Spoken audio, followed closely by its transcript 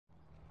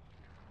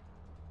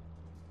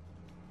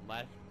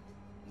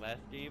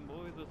Last game,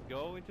 boys. Let's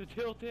go into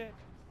Tilted.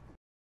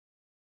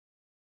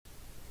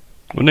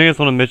 One thing I just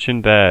want to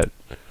mention that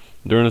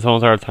during this whole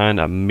entire time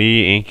that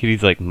me and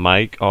Kitty's like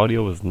mic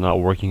audio was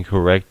not working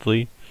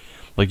correctly.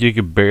 Like you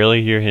could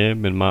barely hear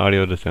him and my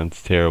audio just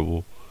sounds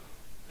terrible.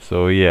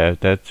 So yeah,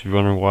 if that's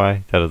wondering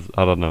why, that is,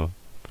 I don't know.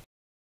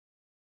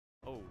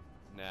 Oh,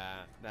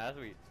 nah, that's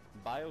sweet.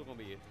 Bio's gonna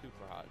be a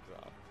super hot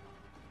drop.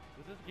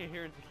 Let's just get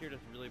here and secure this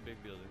really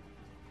big building.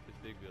 This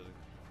big building.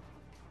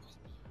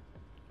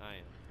 I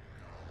am.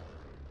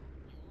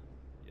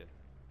 Yes.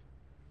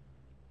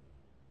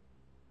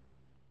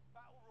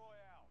 Battle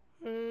Royale.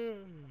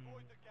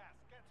 Avoid the gas.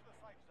 Get to the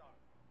safe zone.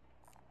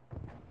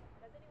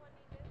 Does anyone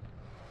need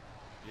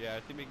this? Yeah,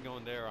 I see me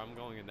going there. I'm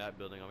going in that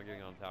building. I'm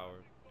getting on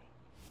towers.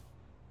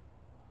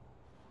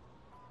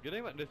 Good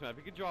thing about this map,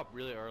 you can drop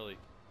really early.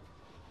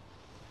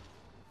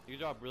 You can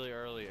drop really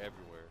early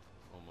everywhere,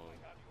 almost.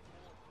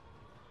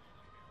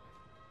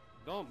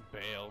 Don't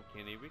bail,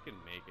 Kenny. We can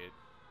make it.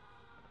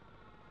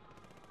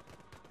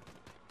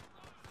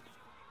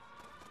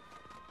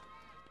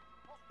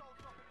 Hostile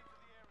dropping into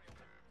the area.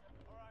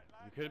 Alright,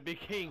 lads. You could be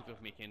kings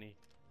with me, Kenny.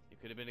 You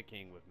could have been a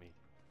king with me.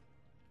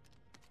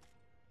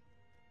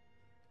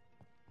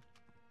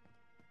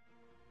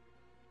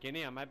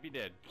 Kenny, I might be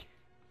dead.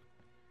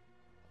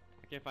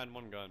 I can't find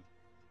one gun.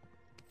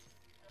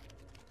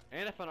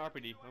 And I found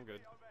RPD. I'm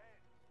good.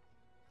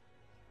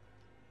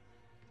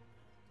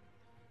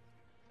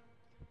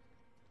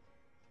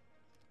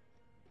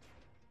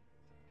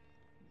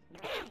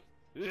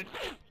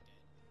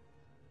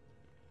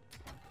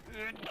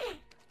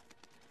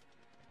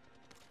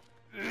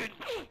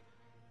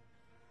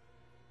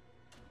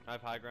 I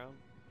have high ground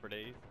for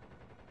days.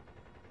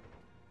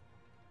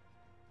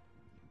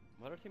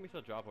 Why do teammates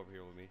still drop over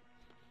here with me?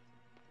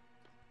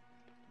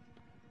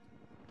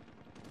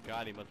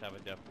 God, he must have a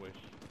death wish.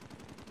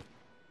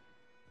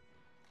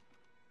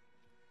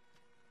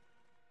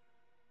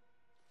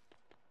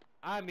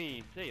 I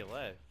mean, say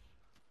less.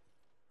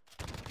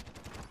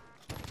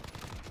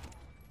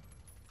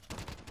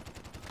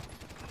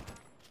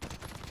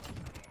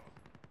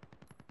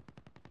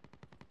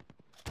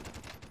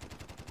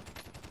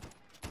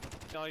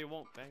 No, you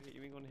won't, faggot.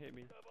 You ain't gonna hit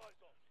me. That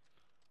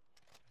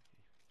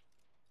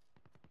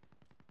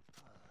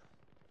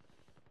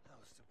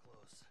was too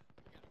close.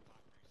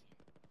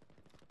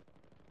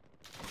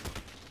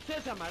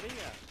 Santa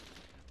Maria!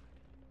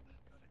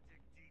 Gotta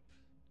dig deep.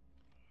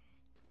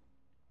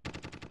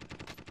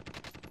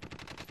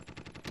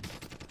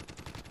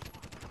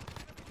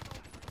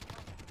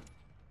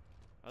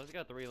 I just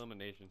got 3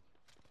 elimination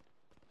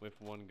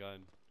with 1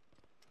 gun.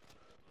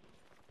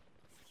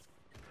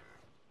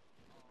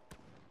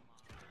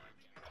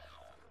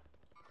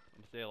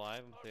 I'm stay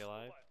alive. I'm stay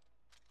alive.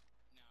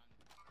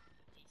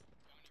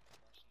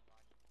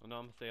 Oh no,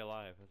 I'm gonna stay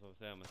alive. That's what I'm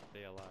saying. I'm gonna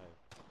stay alive.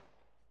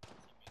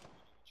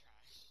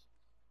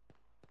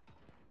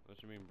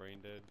 What you mean,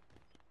 brain dead?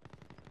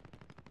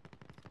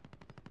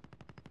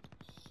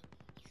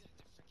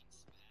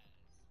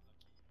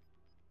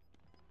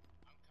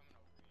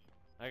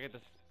 I get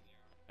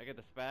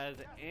the spaz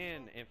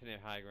and infinite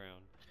high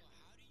ground.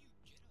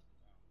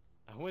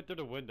 I went through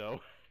the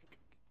window.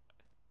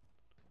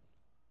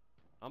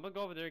 I'm gonna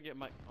go over there and get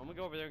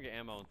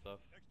ammo and stuff.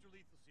 Extra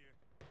lethals here.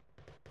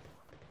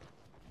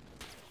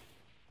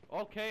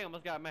 Okay, I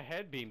almost got my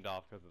head beamed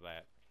off because of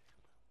that.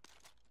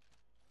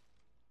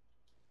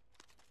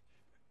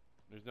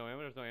 There's no ammo.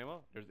 There's no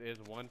ammo. There is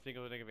 1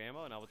 single thing of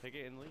ammo, and I will take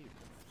it and leave.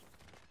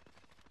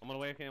 I'm on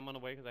the way. Okay, I'm on the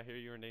way because I hear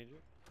you're in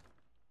danger.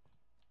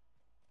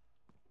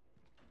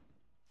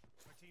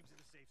 My team's in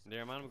the safe zone.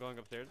 Never mind, I'm going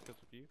upstairs because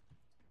with you.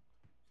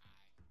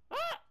 Hi.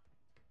 Ah!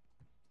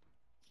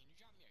 Can you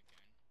drop me a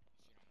gun? If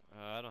you don't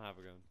mind. I don't have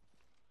a gun.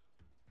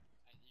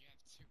 You have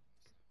 2. So.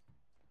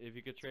 If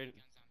you could trade,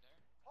 Guns down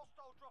there?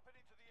 Hostile dropping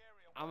into the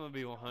area. I'm gonna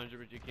be 100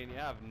 with you, Kenny.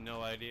 I have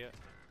no idea.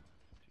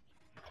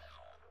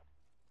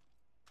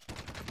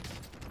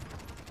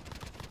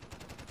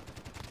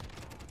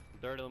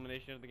 Third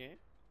elimination of the game.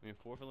 I mean,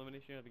 4th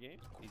elimination of the game.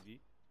 Easy.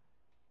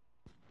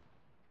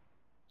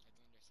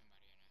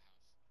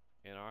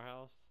 I think there's somebody in a house. In our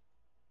house.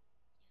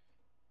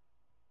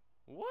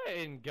 Yeah. What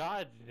in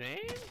God's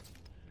name?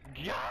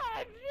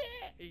 God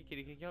damn! Hey,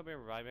 Kitty, can you help me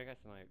revive me? I got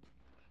sniped.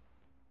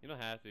 You don't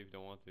have to if you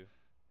don't want to.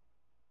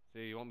 So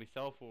you want me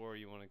self or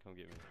you want to come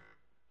get me?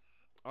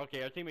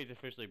 Okay, our teammate's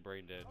officially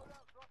brain dead.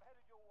 Drop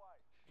headed your way.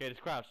 Okay,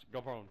 just crouch.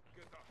 Go prone.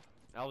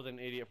 I was an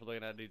idiot for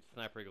looking at that dude's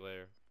sniper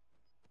glare.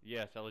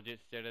 Yes, I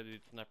legit stared at the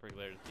dude's sniper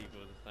glare to see if it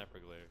was a sniper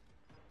glare.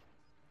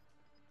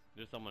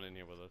 There's someone in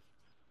here with us.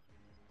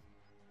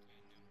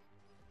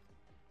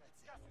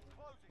 Gas is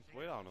closing. Let's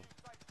wait on him.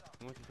 Safe zone.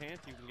 And with his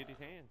hands, you can get his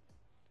hands.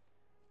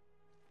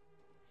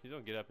 He's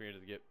gonna get up here and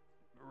just get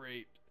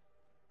raped.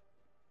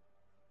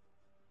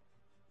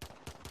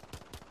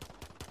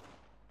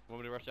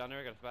 Want me to rush down there?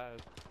 I got a spaz.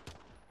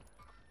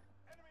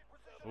 Enemy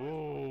precision.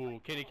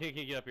 Ooh, Kenny,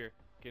 get up here.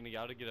 Kenny, you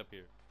gotta get up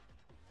here.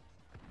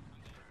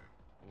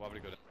 Why would he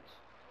go down? He's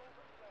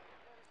looking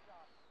up there,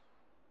 Ryan.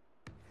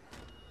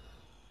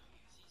 Don't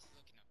peek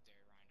him.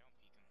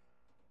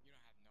 You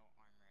don't have no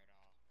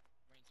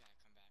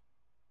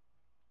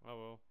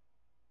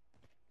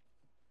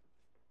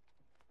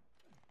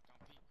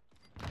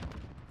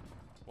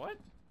What?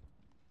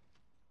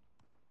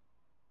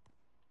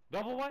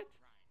 Double what?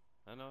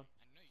 Ryan, I know.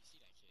 I know you see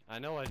that kid. I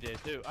know I did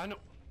too. I know.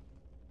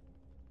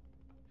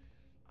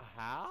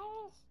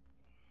 How? Seconds.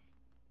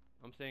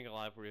 I'm staying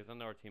alive for you. I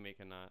know our teammate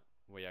cannot.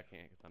 Wait, I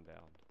can't because I'm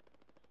down.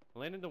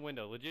 Land in the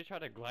window. Legit try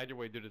to glide your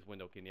way through this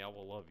window, Kenny. I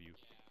will love you.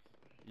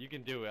 Yeah. You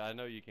can do it. I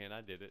know you can.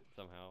 I did it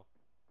somehow.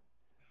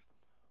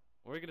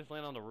 Or we can just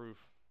land on the roof.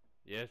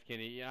 Yes,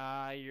 Kenny.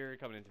 Yeah, you're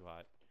coming in too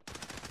hot.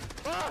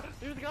 Ah!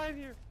 There's a guy in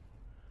here!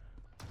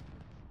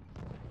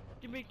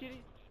 Give me,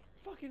 Kenny.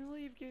 Fucking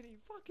leave, Kenny.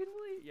 Fucking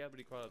leave. Yeah, but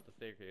he crawled up the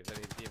staircase. I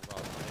didn't see him crawl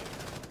up the stairs.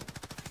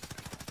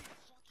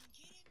 Fucking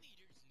kidding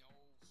me? There's no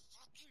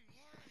fucking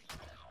way.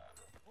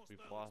 We've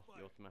lost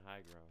the ultimate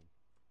high ground.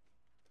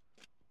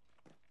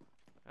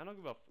 I don't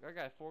give a f. I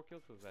got 4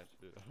 kills with that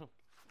shit.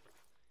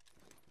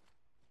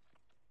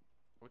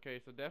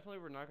 Okay, so definitely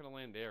we're not gonna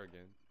land there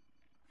again.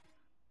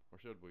 Or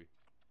should we?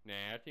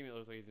 Nah, our teammate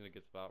looks like he's in a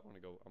good spot. I'm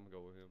gonna go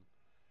with him.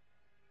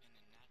 In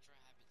the natural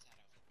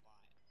habitat of a bot.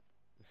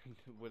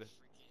 With a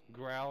Freaking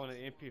growl and an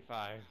MP5.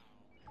 wow.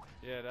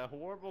 Yeah, that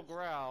horrible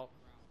growl, Growl.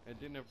 and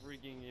then a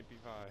freaking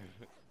MP5.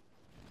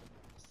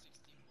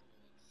 16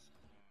 bullets.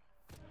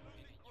 And a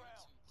YouTube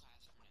class for an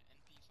MP5.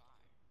 Wow.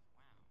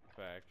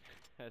 Fact.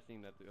 I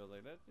seen that too. I was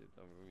like, that's it.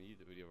 I'm gonna use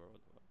the video. Or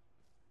what the fuck?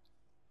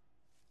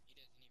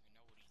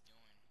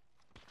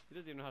 He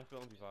doesn't even know what he's doing. He doesn't even know how to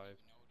spell He MP5. doesn't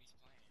even know what he's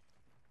playing.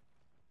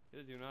 He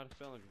doesn't even know how to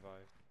spell MP5.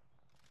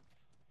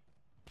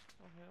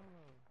 Oh hell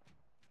no.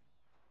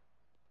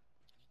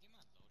 Can you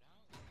get my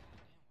loadout?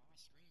 God damn, why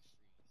my screen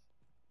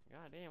freeze?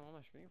 God damn, why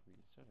my screen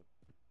freeze? Shut up.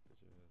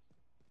 Bitch ass.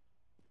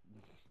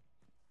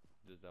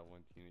 Just that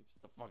one teammate.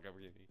 Shut the fuck up,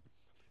 Kenny.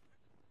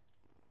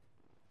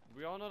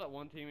 We all know that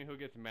one teammate who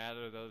gets mad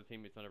at his other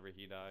teammates whenever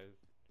he dies.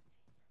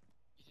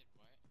 You said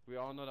what? We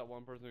all know that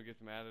one person who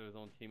gets mad at his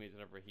own teammates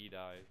whenever he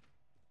dies.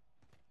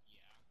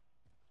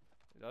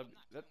 Yeah. That, I'm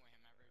not that, playing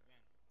with him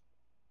ever again.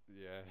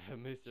 yeah,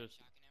 Mr.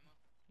 Shotgun ammo?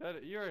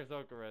 That, you're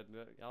so correct.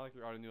 Alex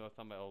already knew I was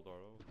talking about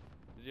Eldorado.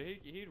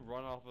 He'd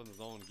run off on his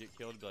own and get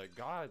killed and be like,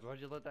 guys, why'd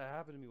you let that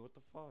happen to me? What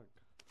the fuck?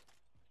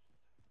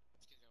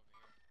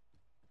 Let's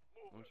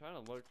get over here. I'm trying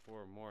to look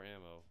for more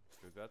ammo,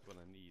 because that's what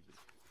I need.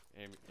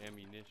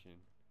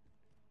 Ammunition.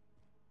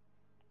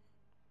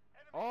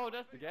 Oh,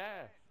 that's the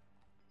gas!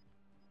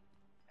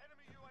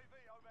 Enemy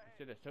UAV overhead.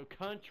 Shit, that's so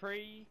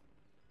country!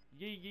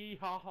 Yee yee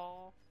ha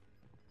ha!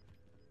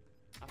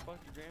 I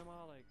fucked your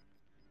grandma like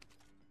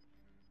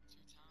 2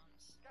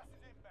 times. Gas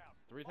is inbound.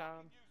 3 Marking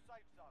times? new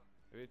safe zone.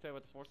 Did we tell you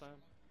what the 4th time?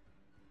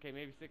 Okay,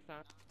 maybe 6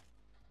 times?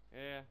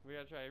 Yeah, we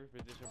gotta try every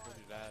position for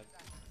your dad.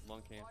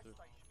 Lung cancer.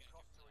 Buy station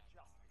costs are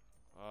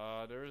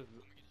adjusted. There's... I'm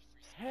gonna get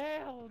this free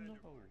Hell no!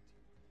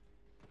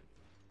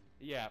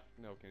 Yeah,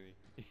 no, Kenny.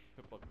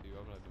 Fuck you,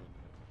 I'm not doing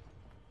that.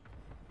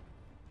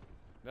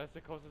 That's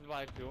the closest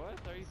buy to us?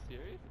 Are you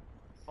serious?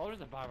 Oh,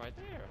 there's a buy right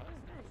there. Oh,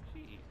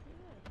 jeez.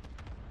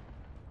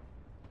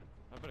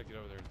 I better get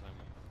over there in time.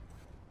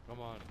 Come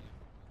on.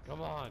 Come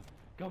on.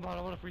 Come on,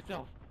 I want a free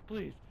self.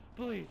 Please.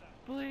 Please.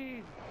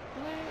 Please.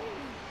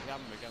 Please. Got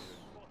me, got me.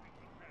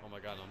 Oh my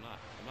god, no, I'm not.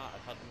 I'm not. I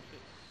touched my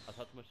shit. I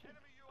touched my shit.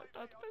 I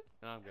touched it.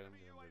 No, I'm good, I'm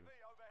Enemy good, I'm UAV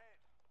good. overhead.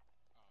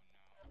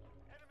 Oh no.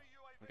 Enemy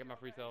UAV I'll get my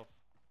free self.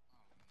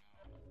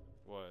 Oh no.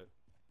 What?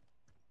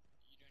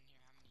 You don't hear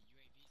how many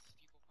UAVs these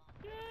people pop?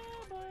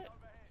 Yeah, but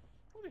overhead.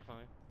 we'll be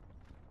fine.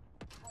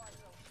 Try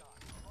well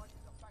done. Prices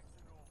are back to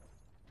normal.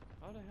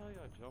 How the hell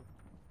y'all jump?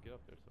 Get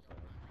up there so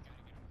fast. We gotta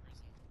get in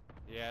prison.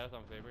 Yeah, that's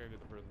what I'm saying. We're gonna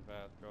get the prison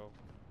fast, go.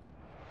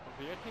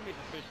 Okay, your teammate's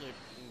officially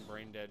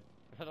brain dead.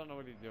 I don't know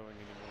what he's doing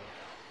anymore.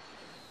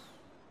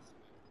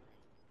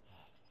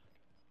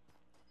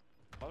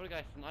 Why would a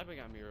guy sniping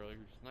at me earlier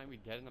who sniped me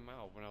dead in the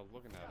mouth when I was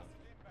looking at Gas him?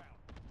 is inbound.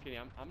 Kenny,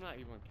 I'm not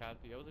even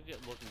Kathy. I was legit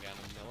looking at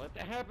him. Now let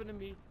that happen to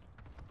me.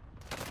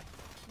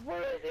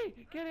 Where is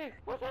he? Kenny,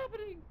 what's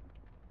happening?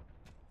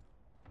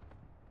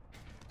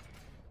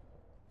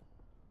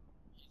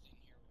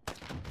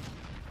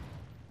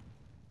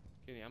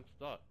 He's in here. Kenny, I'm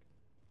stuck.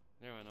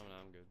 Never mind, no,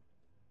 I'm good.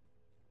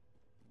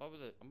 I'm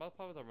about to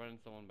probably run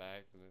someone by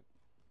accident.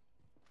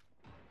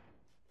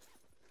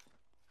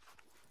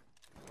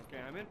 Okay,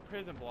 I'm in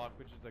prison block,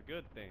 which is a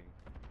good thing.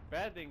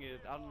 Bad thing is,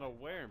 I don't know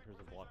where in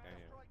prison block I am.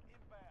 Strike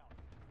inbound.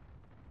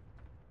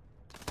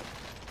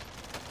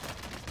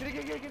 Get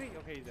it!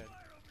 Okay, he's dead.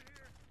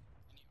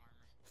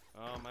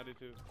 Any armor? I do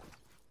too.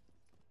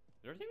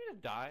 Did our teammate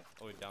just die?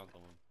 Oh, he downed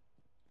someone.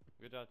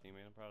 Good job,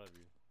 teammate. I'm proud of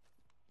you.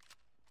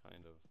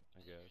 Kind of,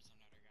 I guess.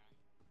 There's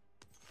another guy.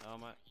 I, Yeah,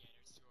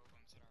 there's 2 of them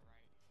to our right.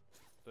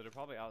 so they're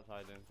probably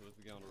outside then, so let's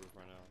get on the roof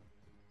right now.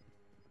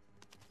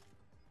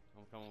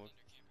 I'm coming I with.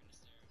 think they're camping the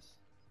stairs.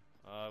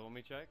 Want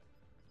me to check?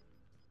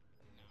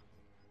 No.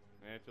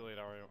 Man, it's too late.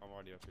 I'm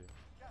already up here.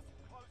 Gas is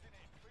closing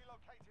in.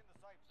 Relocating the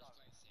safe Just zone.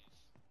 play it safe.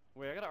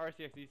 Wait, I got an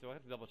RCXD, so I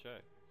have to double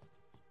check.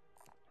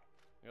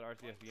 I got an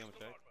RCXD, I'm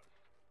gonna check.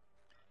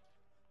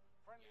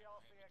 Friendly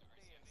RCXD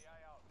in the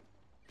AO.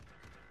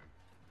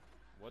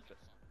 What the? Fucked up.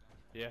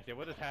 Yeah,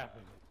 what just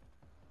happened?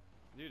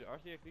 Dude,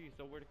 RCXD is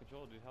so weird to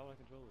control, dude. How do I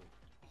control it?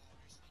 Oh,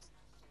 there's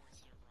 4 to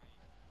the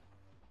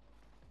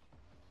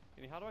right.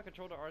 Kenny, how do I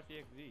control the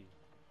RCXD?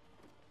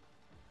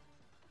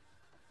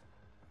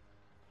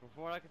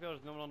 From what I can tell,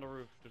 there's no one on the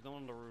roof. There's no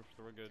one on the roof,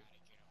 so we're good.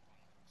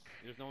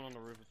 There's no one on the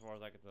roof as far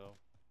as I can tell.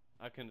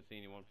 I couldn't see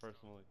anyone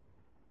personally.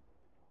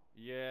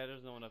 Yeah,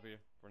 there's no one up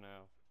here for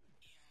now.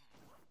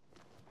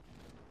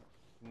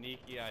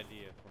 Sneaky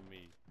idea from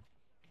me.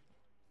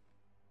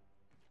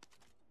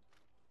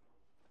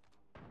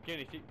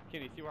 Kenny,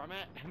 see where I'm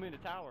at? I'm in the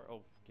tower.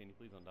 Oh, Kenny,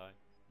 please don't die.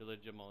 You're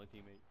legit my only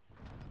teammate.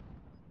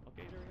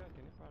 Okay, there we go.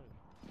 Kenny, proud of you.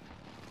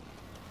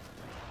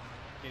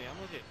 Kenny, I'm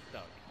legit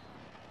stuck.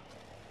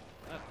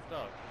 I'm not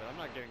stuck, but I'm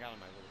not getting out of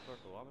my little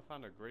circle. I'm gonna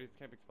find the greatest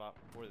camping spot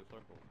before the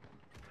circle.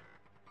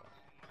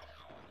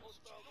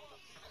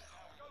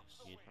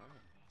 He's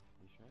trying.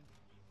 He's trying.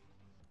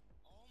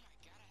 Oh my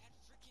god, I had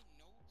freaking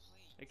no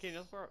plates. Hey, Kenny,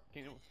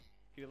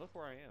 look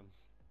where I am.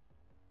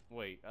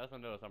 Wait, I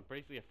also noticed I'm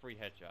basically a free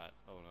headshot.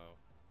 Oh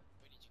no.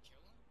 Wait, did you kill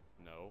him?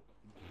 No.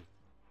 Oh no,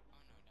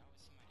 that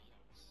was somebody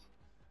else.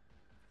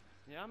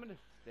 Yeah, I'm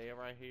gonna stay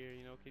right here,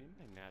 you know, Kenny,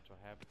 my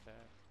natural habitat.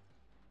 Camper.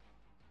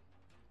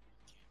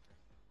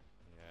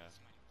 Yeah.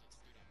 Somebody flicks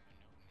through that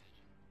window,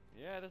 imagine.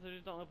 Yeah, this is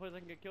just the only place I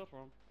can get killed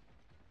from.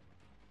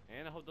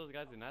 And I hope those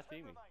guys did not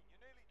see 10 me. remain.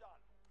 You're nearly done.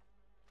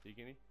 See,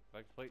 Kenny?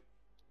 Back to plate.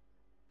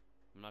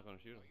 I'm not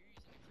gonna shoot Oh, him. you're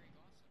using the Craig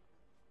also.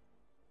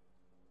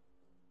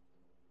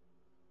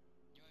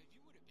 Yo, if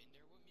you would have been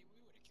there with me,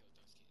 we would have killed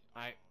those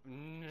kids.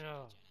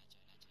 No.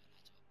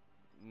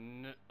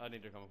 No, I think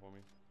they're coming for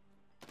me.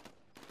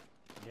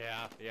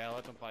 Yeah,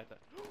 let them fight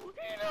that. He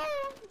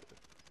knows!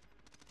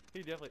 He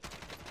definitely.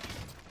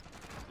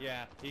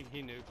 Yeah,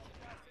 he knew.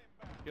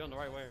 Get on the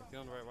right wire. Get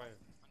on the right wire. On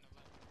the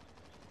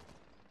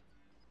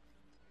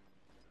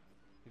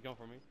left. He's going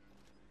for me.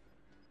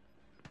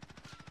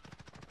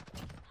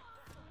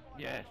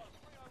 Yes.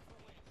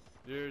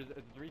 There's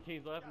 3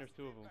 teams left and there's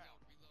 2 of them.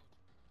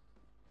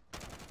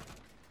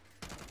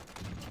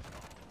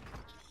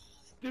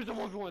 There's a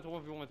 1v1. It's a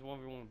 1v1. It's a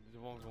 1v1. It's a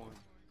 1v1.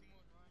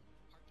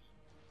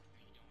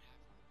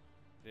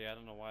 Yeah, I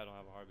don't know why I don't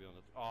have a heartbeat on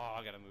this. Oh,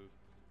 I gotta move.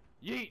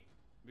 Yeet!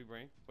 Big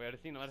brain. Wait, I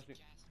just seen him. I just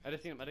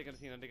seen him. I think I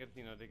just seen him. I think I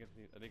did.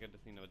 I'm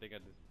not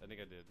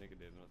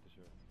too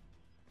sure.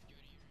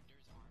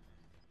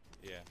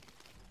 Yeah.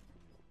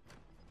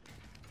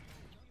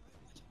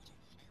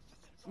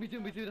 Me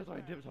too. That's why I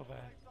dipped so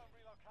fast.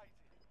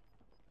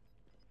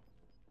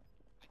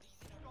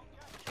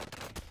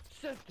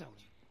 Safe zone relocated. System.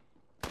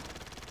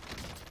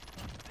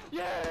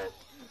 Yes!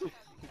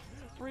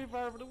 Free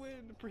fire for the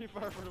win. Free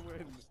fire for the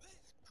win.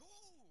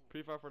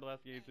 Free fire for the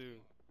last game too.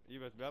 You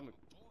best bet I'm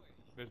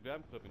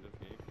clipping this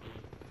game.